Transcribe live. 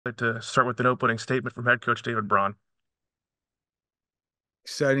Like to start with an opening statement from head coach David Braun.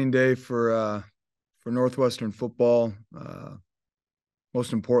 Exciting day for Northwestern football.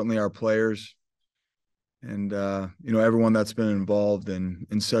 Most importantly, our players and everyone that's been involved in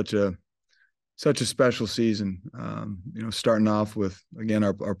such a special season. Starting off with again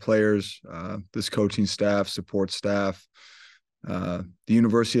our players, this coaching staff, support staff, the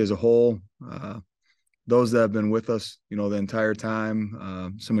university as a whole. Those that have been with us, the entire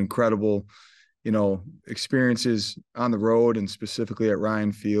time. Some incredible, experiences on the road and specifically at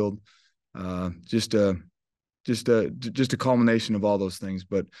Ryan Field. Just a culmination of all those things.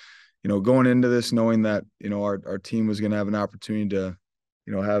 But going into this, knowing that our team was going to have an opportunity to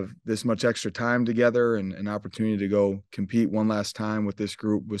have this much extra time together and an opportunity to go compete one last time with this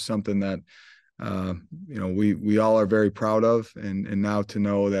group was something that we all are very proud of. And now to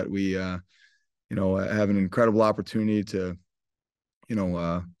know that we have an incredible opportunity to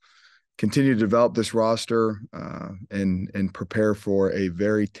continue to develop this roster and prepare for a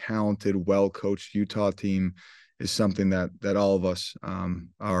very talented, well-coached Utah team is something that all of us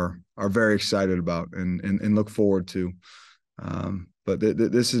are very excited about and look forward to. But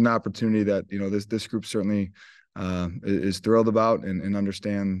this is an opportunity that this group certainly is thrilled about and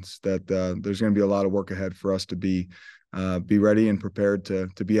understands that there's going to be a lot of work ahead for us to be ready and prepared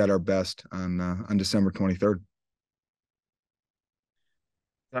to be at our best on December 23rd.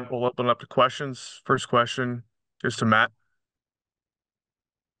 Then we'll open it up to questions. First question is to Matt.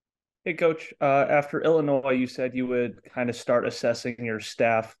 Hey, Coach. After Illinois, you said you would kind of start assessing your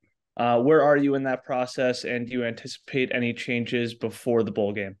staff. Where are you in that process, and do you anticipate any changes before the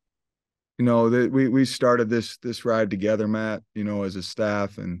bowl game? We started this ride together, Matt. As a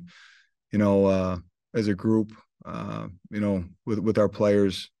staff and as a group. With our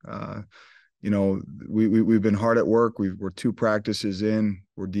players. We've been hard at work. We're 2 practices in.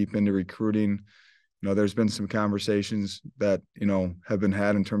 We're deep into recruiting. There's been some conversations that have been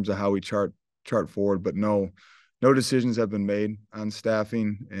had in terms of how we chart forward, but no decisions have been made on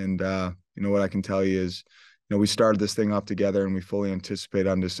staffing. And what I can tell you is we started this thing off together, and we fully anticipate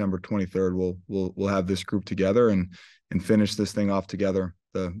on December 23rd we'll have this group together and finish this thing off together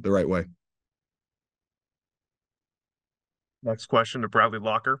the right way. Next question to Bradley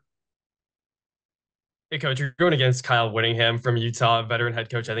Locker. Hey, Coach, you're going against Kyle Whittingham from Utah, veteran head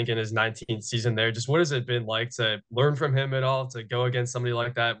coach, I think in his 19th season there. Just what has it been like to learn from him at all, to go against somebody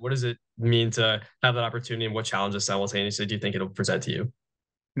like that? What does it mean to have that opportunity, and what challenges simultaneously do you think it'll present to you?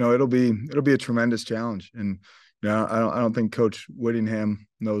 It'll be a tremendous challenge. And I don't think Coach Whittingham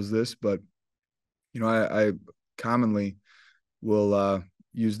knows this, but I commonly will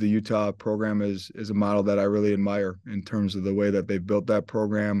use the Utah program as a model that I really admire in terms of the way that they've built that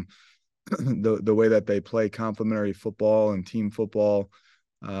program, the way that they play complementary football and team football.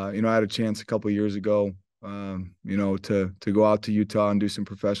 I had a chance a couple of years ago, to go out to Utah and do some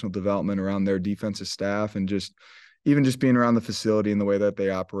professional development around their defensive staff, and just being around the facility and the way that they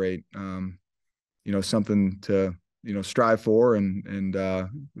operate. Something to strive for, and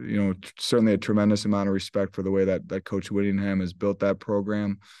certainly a tremendous amount of respect for the way that Coach Whittingham has built that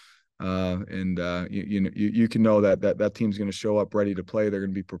program. You can know that team's going to show up ready to play. They're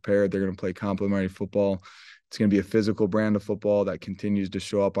going to be prepared. They're going to play complementary football. It's going to be a physical brand of football that continues to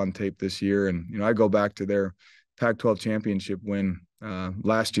show up on tape this year. And I go back to their Pac-12 championship win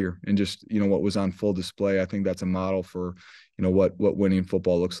last year, and just what was on full display. I think that's a model for what winning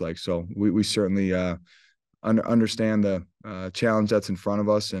football looks like. So we certainly understand the challenge that's in front of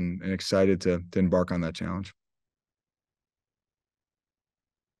us, and excited to embark on that challenge.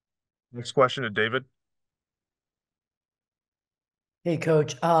 Next question to David. Hey,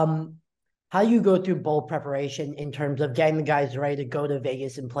 Coach. How do you go through bowl preparation in terms of getting the guys ready to go to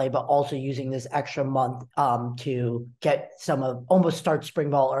Vegas and play, but also using this extra month to get almost start spring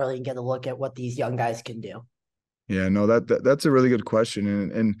ball early and get a look at what these young guys can do? Yeah, no, that's a really good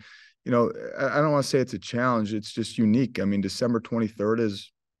question. And I don't want to say it's a challenge. It's just unique. I mean, December 23rd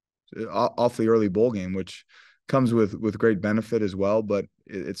is awfully early bowl game, which comes with great benefit as well, but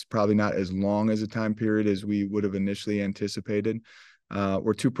it's probably not as long as a time period as we would have initially anticipated.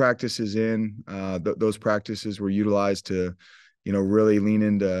 We're 2 practices in. Those practices were utilized to, really lean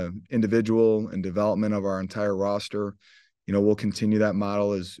into individual and development of our entire roster. We'll continue that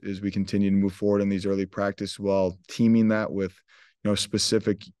model as we continue to move forward in these early practice, while teaming that with,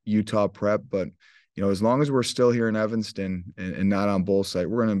 specific Utah prep. But, as long as we're still here in Evanston and not on bowl site,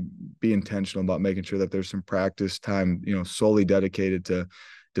 we're going to be intentional about making sure that there's some practice time, solely dedicated to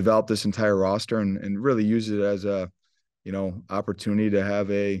develop this entire roster, and really use it as a, opportunity to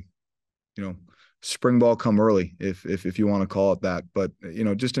have a, spring ball come early, if you want to call it that. But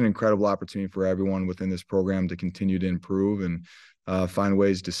just an incredible opportunity for everyone within this program to continue to improve and find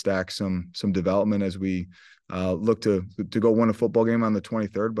ways to stack some development as we look to go win a football game on the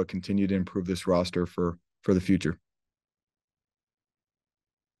 23rd, but continue to improve this roster for the future.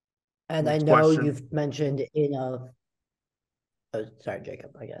 And I Next know question. you've mentioned in a. Oh, sorry,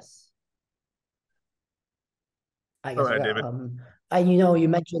 Jacob. I guess. Go I ahead, got David. and you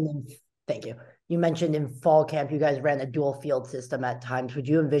mentioned thank you. You mentioned in fall camp you guys ran a dual field system at times. Would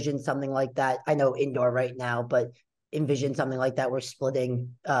you envision something like that? I know indoor right now, but envision something like that. We're splitting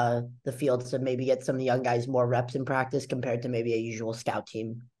the fields to maybe get some of the young guys more reps in practice compared to maybe a usual scout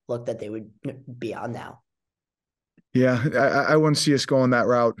team look that they would be on now. Yeah, I wouldn't see us going that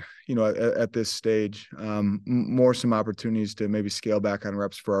route, at this stage. More some opportunities to maybe scale back on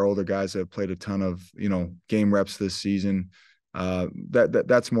reps for our older guys that have played a ton of, game reps this season.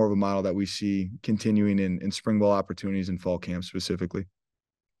 That's more of a model that we see continuing in spring ball opportunities and fall camp specifically.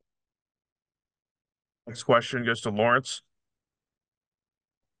 Next question goes to Lawrence.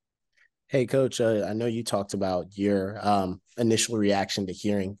 Hey, Coach, I know you talked about your initial reaction to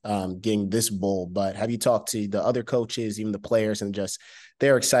hearing getting this bowl, but have you talked to the other coaches, even the players, and just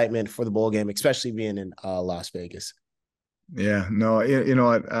their excitement for the bowl game, especially being in Las Vegas? Yeah, no,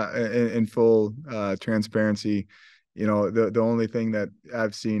 what, in full transparency, the only thing that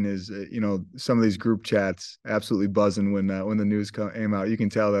I've seen is, some of these group chats absolutely buzzing when the news came out. You can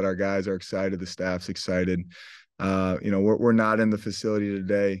tell that our guys are excited, the staff's excited. We're not in the facility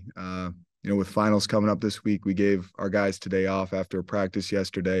today. With finals coming up this week, we gave our guys today off after practice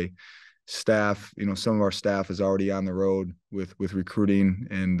yesterday. Staff, some of our staff is already on the road with recruiting,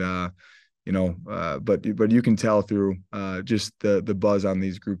 and but you can tell through just the buzz on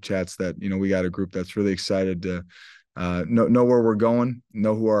these group chats that we got a group that's really excited to know where we're going,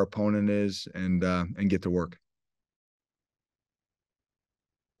 know who our opponent is, and get to work.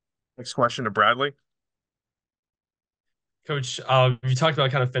 Next question to Bradley. Coach, you talked about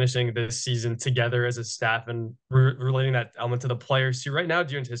kind of finishing this season together as a staff and relating that element to the players. So right now,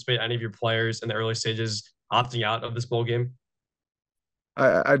 do you anticipate any of your players in the early stages opting out of this bowl game?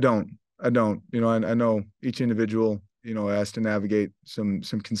 I don't. I know each individual, has to navigate some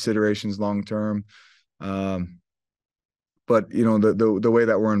considerations long term. But the way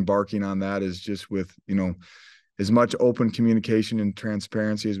that we're embarking on that is just with, as much open communication and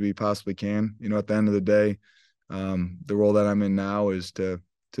transparency as we possibly can. At the end of the day, the role that I'm in now is to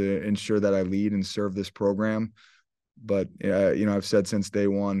ensure that I lead and serve this program. But I've said since day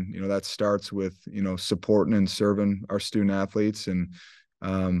one, that starts with supporting and serving our student athletes. And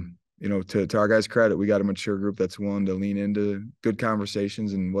to our guys' credit, we got a mature group that's willing to lean into good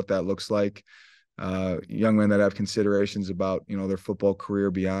conversations and what that looks like. Young men that have considerations about their football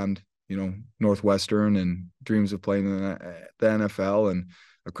career beyond Northwestern and dreams of playing in the NFL. And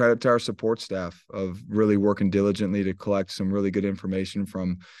a credit to our support staff of really working diligently to collect some really good information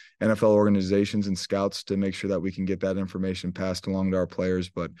from NFL organizations and scouts to make sure that we can get that information passed along to our players.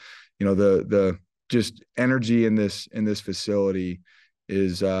 But the just energy in this facility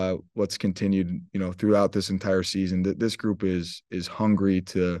is what's continued throughout this entire season. This group is hungry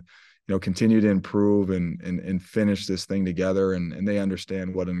to continue to improve and finish this thing together, and they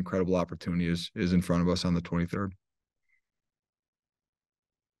understand what an incredible opportunity is in front of us on the 23rd.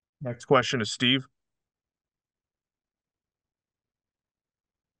 Next question is Steve.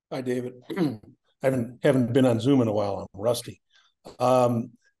 Hi, David. I haven't been on Zoom in a while. I'm rusty. I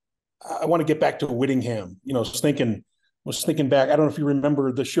want to get back to Whittingham. Was thinking back. I don't know if you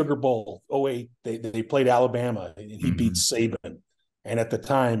remember the Sugar Bowl 08. They played Alabama and he beat Saban. And at the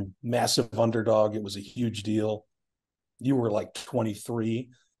time, massive underdog. It was a huge deal. You were like 23,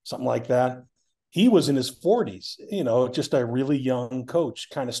 something like that. He was in his 40s, just a really young coach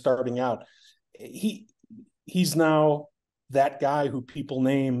kind of starting out. He's now that guy who people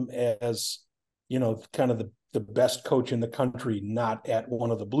name as, kind of the best coach in the country, not at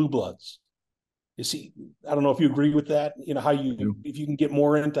one of the blue bloods. You see, I don't know if you agree with that, if you can get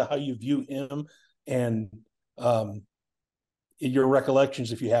more into how you view him and your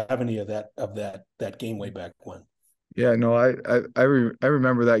recollections, if you have any of that game way back when. Yeah, no, I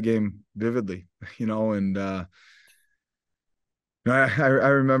remember that game vividly, and I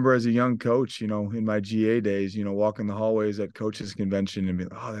remember as a young coach, in my GA days, walking the hallways at coaches convention and being,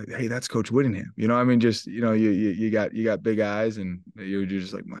 oh, hey, that's Coach Whittingham. Just you got big eyes, and you're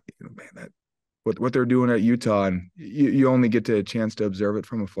just like, man, that what they're doing at Utah, and you only get a chance to observe it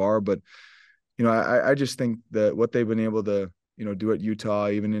from afar. But I just think that what they've been able to do at Utah,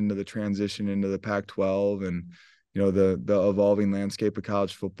 even into the transition into the Pac-12, and the evolving landscape of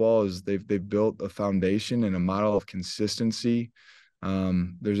college football is they've built a foundation and a model of consistency.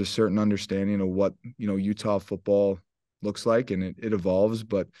 There's a certain understanding of what Utah football looks like, and it evolves,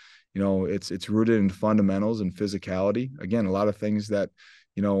 but it's rooted in fundamentals and physicality. Again, a lot of things that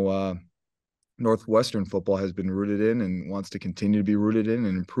Northwestern football has been rooted in and wants to continue to be rooted in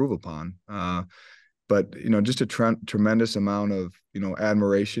and improve upon. But just a tremendous amount of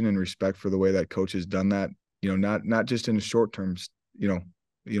admiration and respect for the way that coach has done that. Not just in a short term,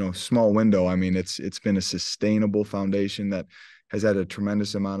 small window. I mean, it's been a sustainable foundation that has had a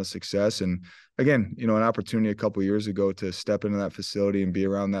tremendous amount of success. And again, an opportunity a couple of years ago to step into that facility and be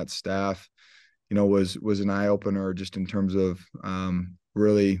around that staff, was an eye opener just in terms of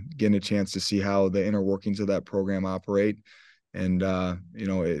really getting a chance to see how the inner workings of that program operate. And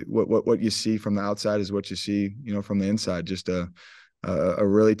what you see from the outside is what you see, from the inside. Just a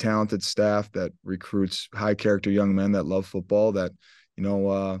really talented staff that recruits high character young men that love football, that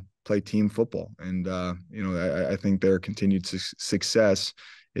play team football. And I think their continued success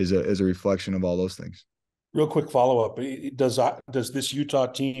is a reflection of all those things. Real quick follow up: does this Utah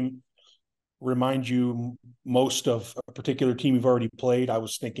team remind you most of a particular team you've already played? I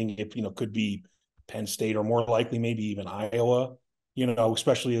was thinking if could be Penn State, or more likely maybe even Iowa,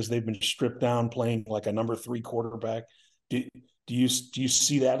 especially as they've been stripped down playing like a number 3 quarterback. Do you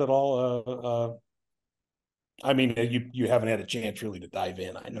see that at all? I mean, you haven't had a chance really to dive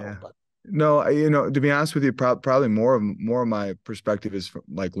in, I know, Yeah. but no, to be honest with you, probably more of my perspective is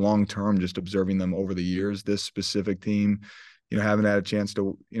like long term, just observing them over the years. This specific team, haven't had a chance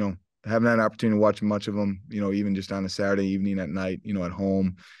to, haven't had an opportunity to watch much of them, even just on a Saturday evening at night, at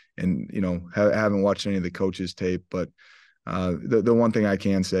home, and haven't watched any of the coaches' tape. But the one thing I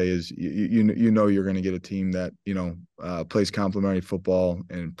can say is you're going to get a team that plays complementary football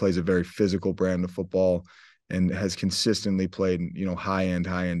and plays a very physical brand of football, and has consistently played high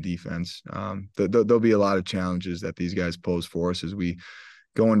end defense. There'll be a lot of challenges that these guys pose for us as we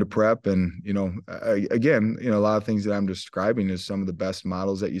go into prep. And again, a lot of things that I'm describing is some of the best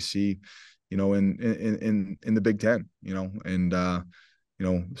models that you see in the Big Ten, and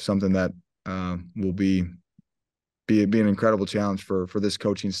something that will be an incredible challenge for this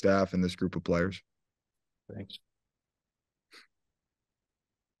coaching staff and this group of players. thanks.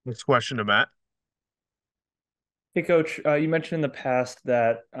 Next question to Matt. Hey, Coach, you mentioned in the past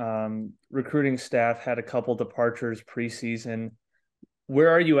that recruiting staff had a couple departures preseason. Where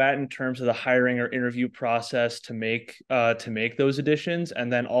are you at in terms of the hiring or interview process to make those additions?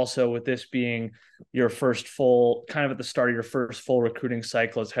 And then also, with this being your first full, kind of at the start of your first full recruiting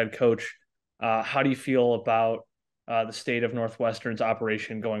cycle as head coach, how do you feel about the state of Northwestern's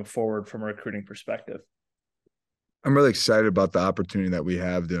operation going forward from a recruiting perspective? I'm really excited about the opportunity that we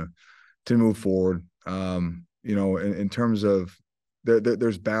have to move forward. In terms of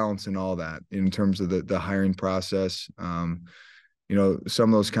there's balance in all that, in terms of the hiring process. Some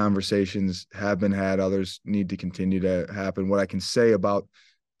of those conversations have been had, others need to continue to happen. What I can say about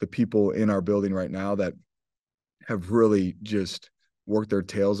the people in our building right now that have really just worked their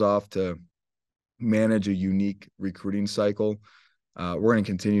tails off to manage a unique recruiting cycle, we're going to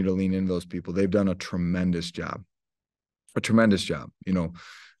continue to lean into those people. They've done a tremendous job.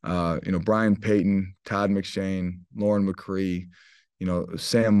 Brian Payton, Todd McShane, Lauren McCree,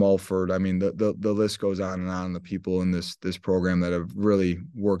 Sam Mulford. I mean, the list goes on and on. The people in this program that have really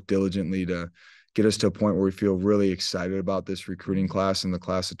worked diligently to get us to a point where we feel really excited about this recruiting class and the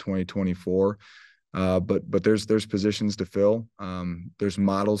class of 2024. But there's positions to fill. There's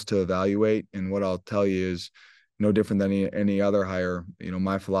models to evaluate. And what I'll tell you is no different than any other hire.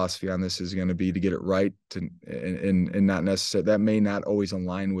 My philosophy on this is going to be to get it right, and not necessarily, that may not always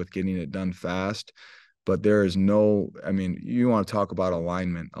align with getting it done fast. But there is you want to talk about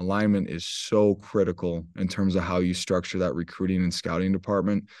alignment. Alignment is so critical in terms of how you structure that recruiting and scouting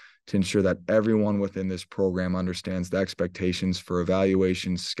department to ensure that everyone within this program understands the expectations for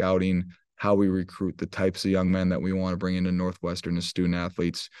evaluation, scouting, how we recruit, the types of young men that we want to bring into Northwestern as student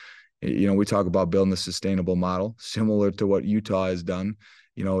athletes. We talk about building a sustainable model similar to what Utah has done.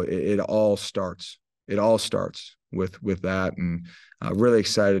 It all starts with that, and really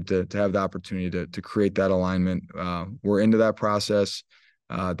excited to have the opportunity to create that alignment. We're into that process.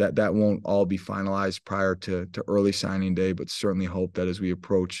 That won't all be finalized prior to early signing day, but certainly hope that as we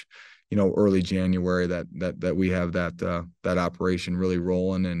approach early January that we have that operation really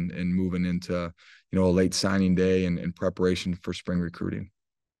rolling and moving into a late signing day and preparation for spring recruiting.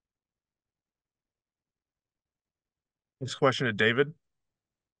 Next question to David.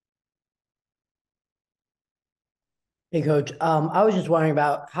 Hey, Coach. I was just wondering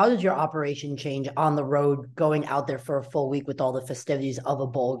about how does your operation change on the road going out there for a full week with all the festivities of a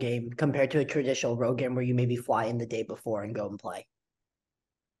bowl game compared to a traditional road game where you maybe fly in the day before and go and play?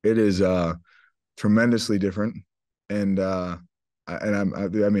 It is tremendously different, and I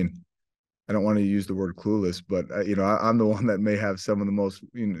mean, I don't want to use the word clueless, but I'm the one that may have some of the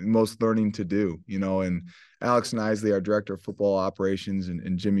most learning to do. And Alex Nisley, our director of football operations,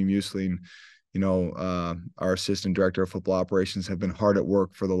 and Jimmy Muesling, our assistant director of football operations, have been hard at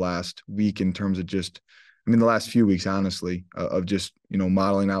work for the last week in terms of the last few weeks, honestly, of just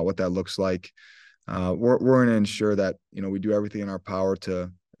modeling out what that looks like. We're going to ensure that we do everything in our power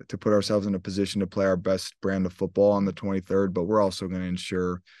to put ourselves in a position to play our best brand of football on the 23rd, but we're also going to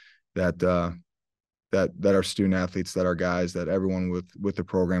ensure that our student athletes, that our guys, that everyone with the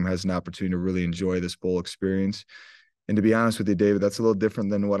program has an opportunity to really enjoy this bowl experience. And to be honest with you, David, that's a little different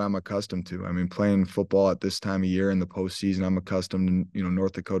than what I'm accustomed to. I mean, playing football at this time of year in the postseason, I'm accustomed to,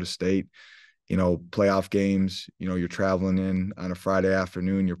 North Dakota State, playoff games, you're traveling in on a Friday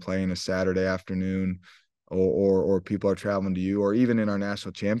afternoon, you're playing a Saturday afternoon, or people are traveling to you, or even in our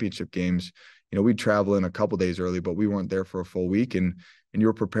national championship games, we'd travel in a couple days early, but we weren't there for a full week. And you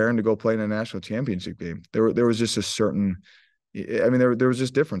were preparing to go play in a national championship game. There was just a certain, there was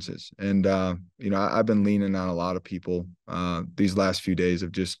just differences. And, I've been leaning on a lot of people these last few days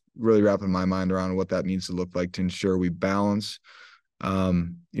of just really wrapping my mind around what that needs to look like to ensure we balance,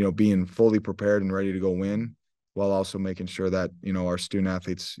 being fully prepared and ready to go win, while also making sure that, our student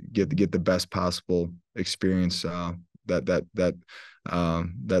athletes get the best possible experience that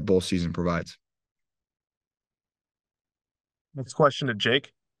bowl season provides. Next question to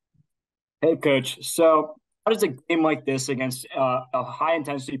Jake. Hey, Coach. So, how does a game like this against a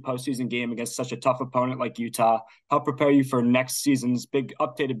high-intensity postseason game against such a tough opponent like Utah help prepare you for next season's big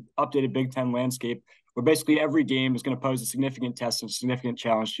updated Big Ten landscape, where basically every game is going to pose a significant test and a significant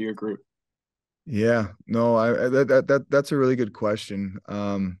challenge to your group? Yeah, no, that's a really good question.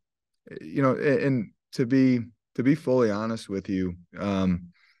 And to be fully honest with you, and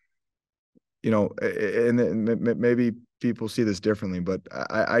maybe people see this differently, but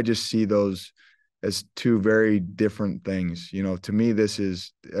I just see those as two very different things. To me, this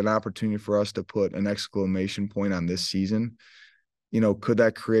is an opportunity for us to put an exclamation point on this season. Could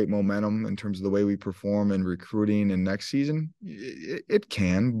that create momentum in terms of the way we perform in recruiting in next season? It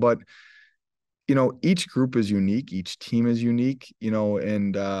can, but each group is unique, each team is unique,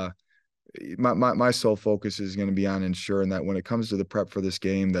 and my sole focus is going to be on ensuring that when it comes to the prep for this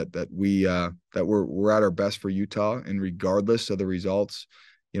game, that we're at our best for Utah, and regardless of the results,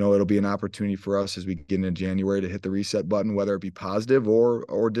 it'll be an opportunity for us as we get into January to hit the reset button, whether it be positive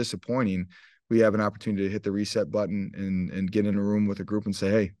or disappointing. We have an opportunity to hit the reset button and get in a room with a group and say,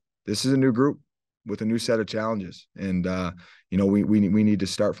 hey, this is a new group with a new set of challenges, and we need to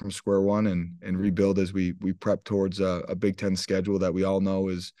start from square one and rebuild as we prep towards a Big Ten schedule that we all know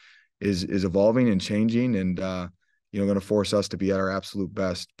is evolving and changing, and going to force us to be at our absolute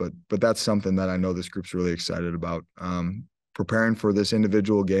best. But that's something that I know this group's really excited about, preparing for this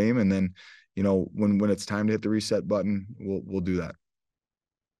individual game, and then when it's time to hit the reset button, we'll do that.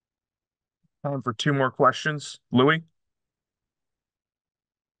 Time for two more questions. Louis.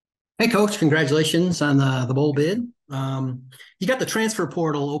 Hey, Coach, congratulations on the bowl bid. You got the transfer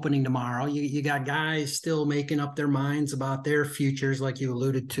portal opening tomorrow. You got guys still making up their minds about their futures, like you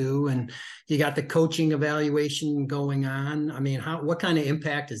alluded to, and you got the coaching evaluation going on. I mean, what kind of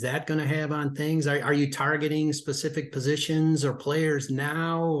impact is that going to have on things? Are you targeting specific positions or players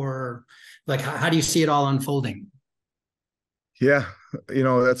now, or like how do you see it all unfolding? Yeah,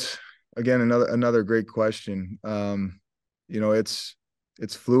 that's again another great question.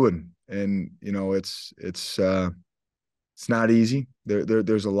 It's fluid, and it's not easy.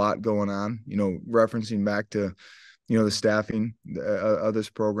 There's a lot going on. Referencing back to the staffing of this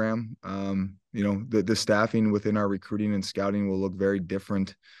program. The staffing within our recruiting and scouting will look very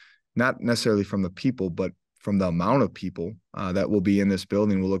different, not necessarily from the people, but from the amount of people that will be in this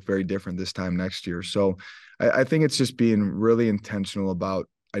building will look very different this time next year. So I think it's just being really intentional about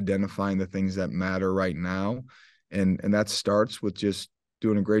identifying the things that matter right now, and that starts with just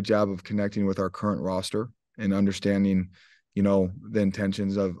doing a great job of connecting with our current roster and understanding, the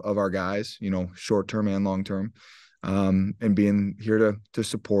intentions of our guys, short-term and long-term, and being here to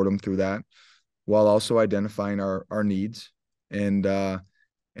support them through that, while also identifying our needs, and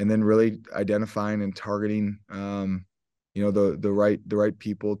then really identifying and targeting, the right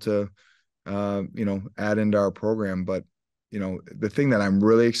people to, add into our program. But, the thing that I'm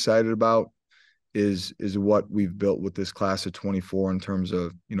really excited about is what we've built with this class of 24 in terms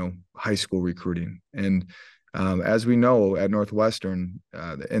of, high school recruiting. And As we know at Northwestern,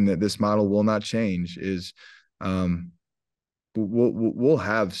 and that this model will not change, is we'll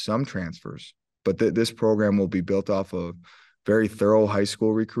have some transfers, but this program will be built off of very thorough high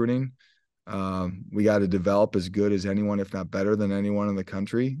school recruiting. We got to develop as good as anyone, if not better than anyone in the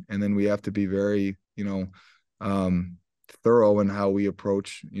country, and then we have to be very, thorough in how we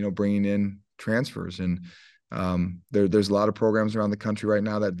approach, bringing in transfers. And there's a lot of programs around the country right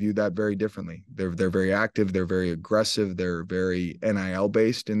now that view that very differently. They're very active, they're very aggressive, they're very NIL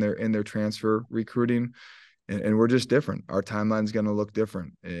based in their transfer recruiting. And we're just different. Our timeline is going to look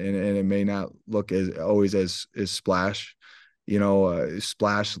different, and it may not look as always as splash, landings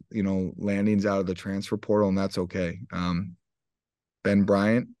out of the transfer portal, and that's okay. Ben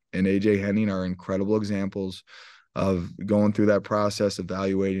Bryant and AJ Henning are incredible examples of going through that process,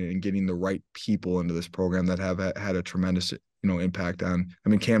 evaluating and getting the right people into this program that have had a tremendous, impact on. I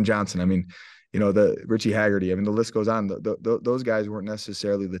mean, Cam Johnson. I mean, the Richie Haggerty. I mean, the list goes on. Those guys weren't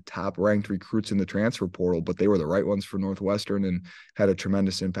necessarily the top ranked recruits in the transfer portal, but they were the right ones for Northwestern and had a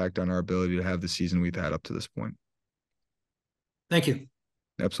tremendous impact on our ability to have the season we've had up to this point. Thank you.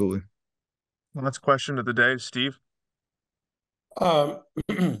 Absolutely. Last question of the day, Steve.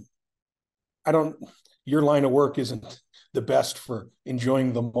 Your line of work isn't the best for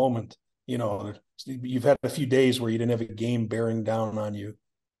enjoying the moment. You've had a few days where you didn't have a game bearing down on you.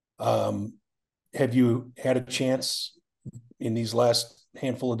 Have you had a chance in these last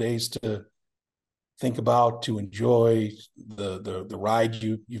handful of days to think about, to enjoy the ride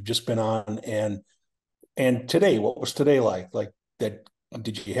you've just been on, and today, what was today like? Like that,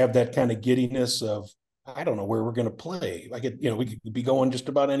 did you have that kind of giddiness of, I don't know where we're going to play? Like we could be going just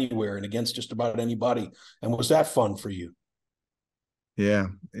about anywhere and against just about anybody. And was that fun for you? Yeah,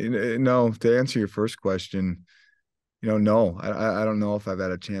 no. To answer your first question, no, I don't know if I've had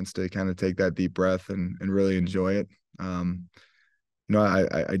a chance to kind of take that deep breath and really enjoy it.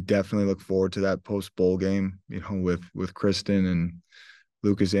 I definitely look forward to that post bowl game, with Kristen and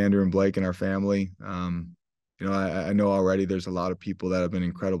Lucas, Andrew, and Blake and our family. I know already there's a lot of people that have been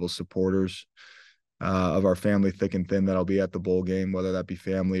incredible supporters of our family, thick and thin, that'll be at the bowl game, whether that be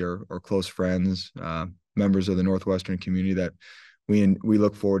family or close friends, members of the Northwestern community that we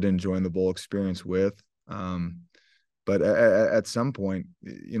look forward to enjoying the bowl experience with. But at some point,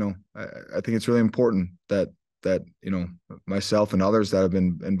 I think it's really important that myself and others that have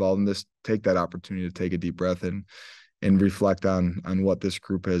been involved in this take that opportunity to take a deep breath and reflect on what this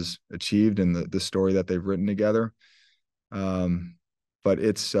group has achieved and the story that they've written together. But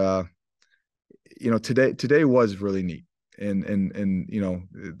it's today was really neat, and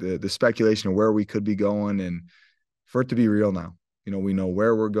the speculation of where we could be going, and for it to be real now. We know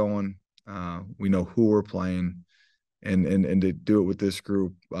where we're going, we know who we're playing, and to do it with this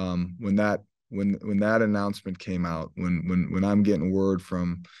group. When that announcement came out, when I'm getting word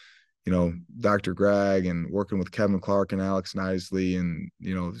from Dr. Gregg and working with Kevin Clark and Alex Nisley and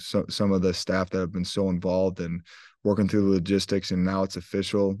some of the staff that have been so involved and working through the logistics, and now it's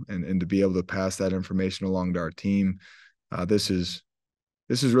official, and to be able to pass that information along to our team, this is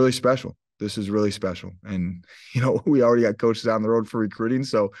really special. This is really special. And we already got coaches on the road for recruiting,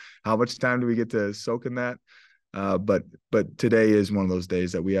 so how much time do we get to soak in that? But today is one of those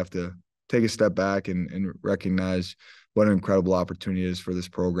days that we have to take a step back and recognize what an incredible opportunity it is for this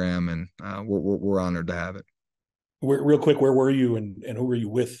program, and we're honored to have it. Real quick, where were you and who were you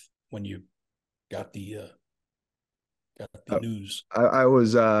with when you got the news? I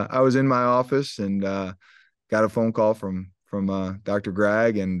was in my office and got a phone call from Dr.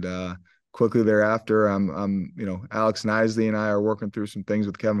 Gregg, and quickly thereafter, Alex Nisley and I are working through some things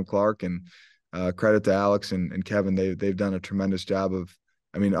with Kevin Clark, and credit to Alex and Kevin. They've done a tremendous job of.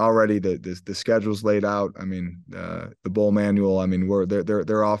 Already the schedule's laid out. The bowl manual.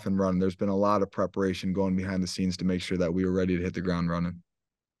 They're off and running. There's been a lot of preparation going behind the scenes to make sure that we were ready to hit the ground running.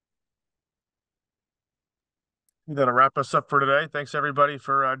 That'll wrap us up for today. Thanks everybody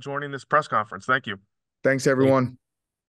for joining this press conference. Thank you. Thanks everyone.